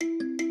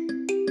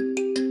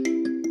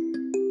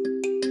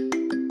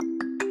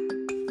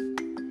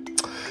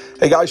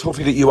Hey guys,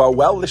 hopefully that you are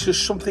well. This is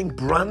something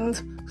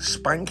brand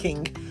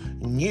spanking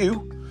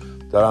new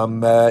that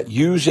I'm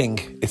using.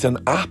 It's an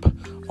app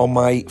on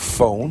my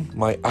phone,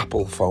 my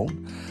Apple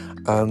phone,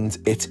 and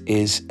it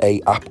is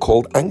a app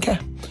called Anchor.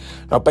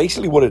 Now,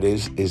 basically what it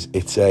is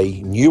it's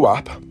a new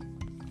app,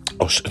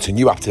 or it's a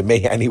new app to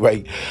me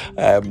anyway,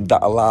 that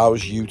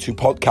allows you to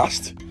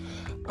podcast,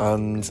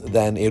 and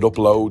then it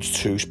uploads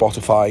to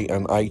Spotify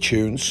and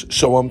iTunes,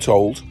 so I'm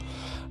told.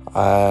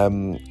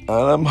 And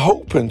I'm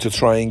hoping to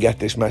try and get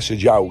this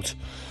message out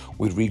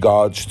with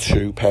regards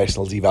to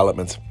personal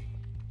development.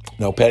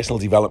 Now, personal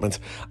development,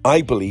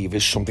 I believe,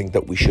 is something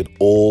that we should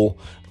all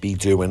be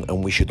doing,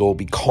 and we should all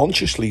be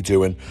consciously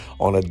doing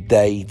on a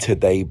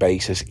day-to-day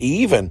basis,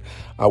 even,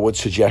 I would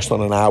suggest,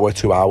 on an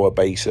hour-to-hour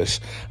basis.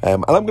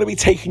 And I'm going to be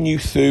taking you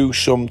through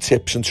some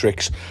tips and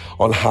tricks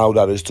on how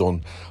that is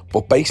done.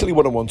 But basically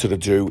what I wanted to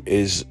do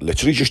is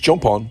literally just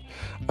jump on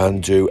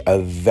and do a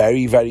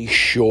very, very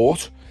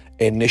short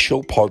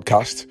initial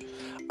podcast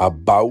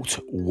about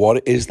what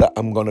it is that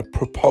I'm going to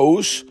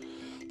propose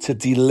to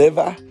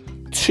deliver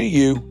to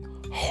you.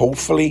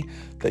 Hopefully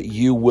that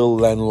you will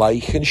then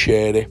like and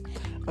share it,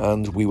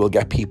 and we will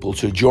get people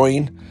to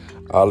join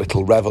our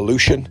little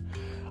revolution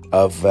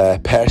of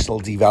personal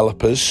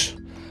developers,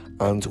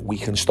 and we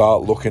can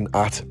start looking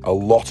at a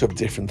lot of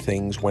different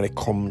things when it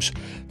comes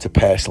to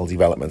personal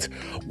development.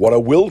 What I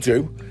will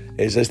do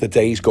is, as the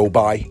days go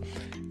by,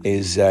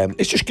 is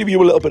just give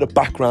you a little bit of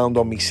background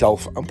on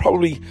myself, and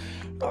probably,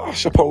 I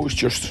suppose,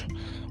 just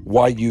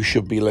why you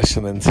should be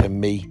listening to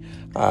me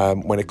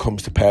when it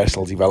comes to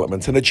personal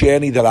development, and a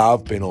journey that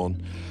I've been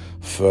on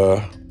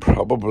for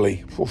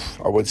probably,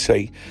 I would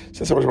say,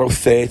 since I was about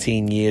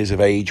 13 years of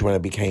age, when I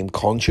became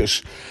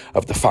conscious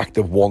of the fact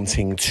of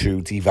wanting to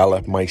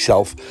develop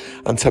myself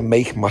and to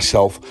make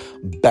myself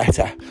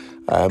better.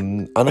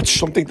 And it's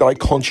something that I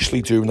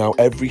consciously do now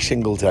every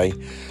single day,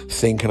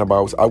 thinking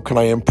about how can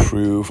I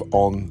improve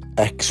on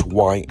X,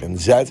 Y, and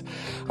Z.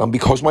 And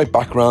because my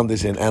background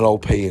is in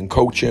NLP and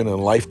coaching and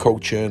life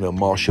coaching and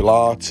martial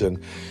arts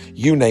and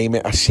you name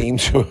it, I seem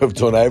to have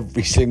done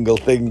every single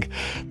thing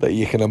that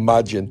you can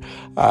imagine.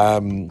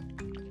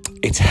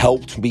 It's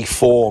helped me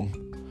form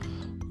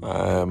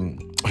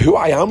who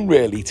I am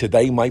really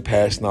today, my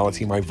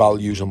personality, my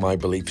values and my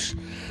beliefs.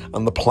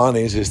 And the plan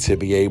is to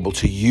be able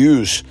to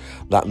use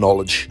that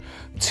knowledge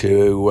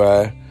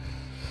to,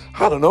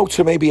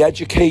 to maybe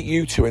educate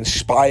you, to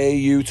inspire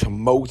you, to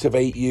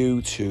motivate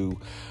you, to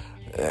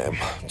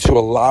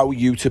allow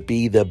you to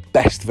be the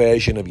best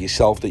version of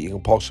yourself that you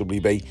can possibly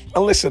be.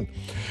 And listen,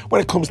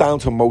 when it comes down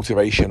to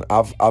motivation,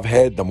 I've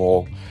heard them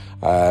all.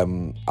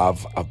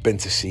 I've been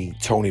to see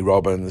Tony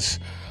Robbins.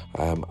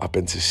 I've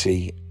been to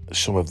see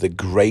some of the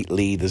great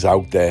leaders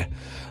out there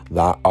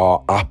that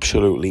are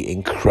absolutely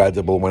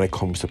incredible when it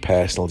comes to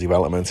personal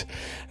development.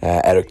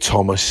 Eric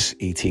Thomas,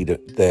 E.T.,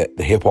 the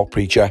hip-hop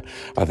preacher,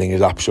 I think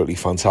is absolutely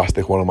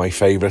fantastic, one of my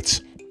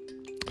favourites.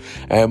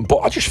 But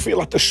I just feel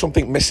like there's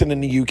something missing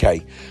in the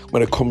UK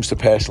when it comes to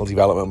personal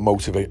development,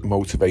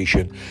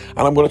 motivation. And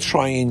I'm going to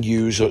try and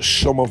use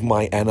some of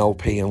my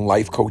NLP and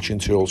life coaching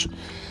tools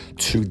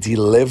to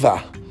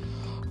deliver,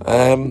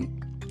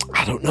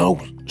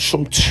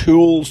 some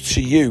tools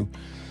to you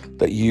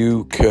that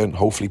you can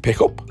hopefully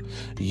pick up,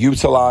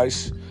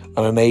 utilize,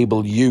 and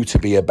enable you to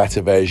be a better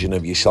version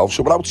of yourself.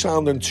 So without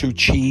sounding too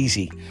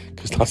cheesy,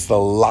 because that's the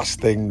last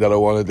thing that I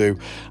want to do,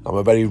 I'm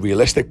a very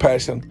realistic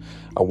person.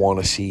 I want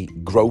to see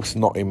growth,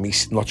 not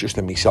just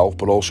in myself,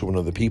 but also in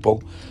other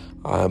people.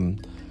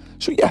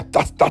 So yeah,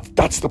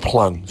 that's the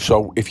plan.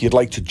 So if you'd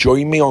like to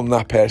join me on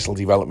that personal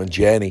development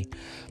journey,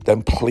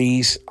 then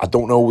please, I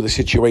don't know the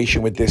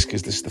situation with this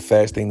because this is the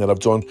first thing that I've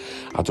done.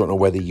 I don't know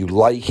whether you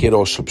like it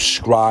or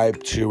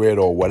subscribe to it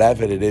or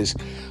whatever it is,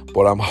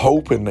 but I'm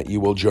hoping that you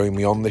will join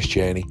me on this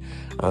journey.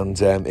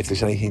 And if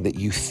there's anything that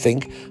you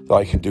think that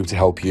I can do to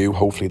help you,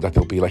 hopefully that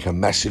there'll be like a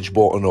message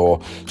button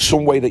or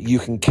some way that you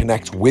can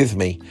connect with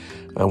me,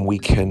 and we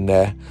can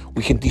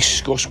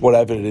discuss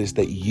whatever it is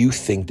that you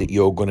think that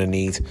you're going to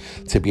need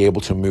to be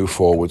able to move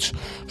forwards.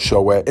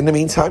 So in the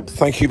meantime,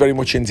 thank you very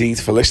much indeed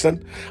for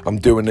listening. I'm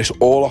doing this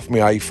all off my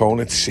iPhone.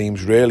 It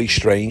seems really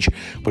strange,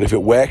 but if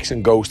it works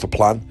and goes to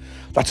plan,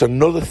 that's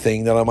another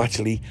thing that I'm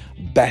actually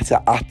better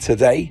at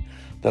today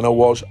than I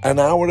was an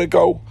hour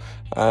ago.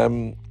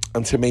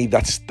 And to me,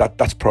 that's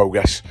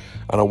progress.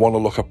 And I want to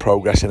look at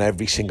progress in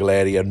every single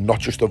area, not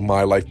just of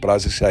my life, but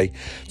as I say,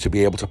 to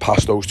be able to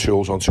pass those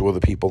tools on to other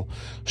people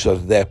so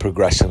that they're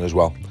progressing as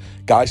well.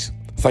 Guys,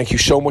 thank you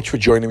so much for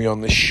joining me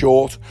on this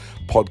short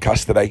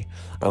podcast today,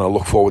 and I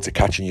look forward to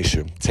catching you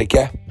soon. Take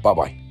care.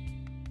 Bye-bye.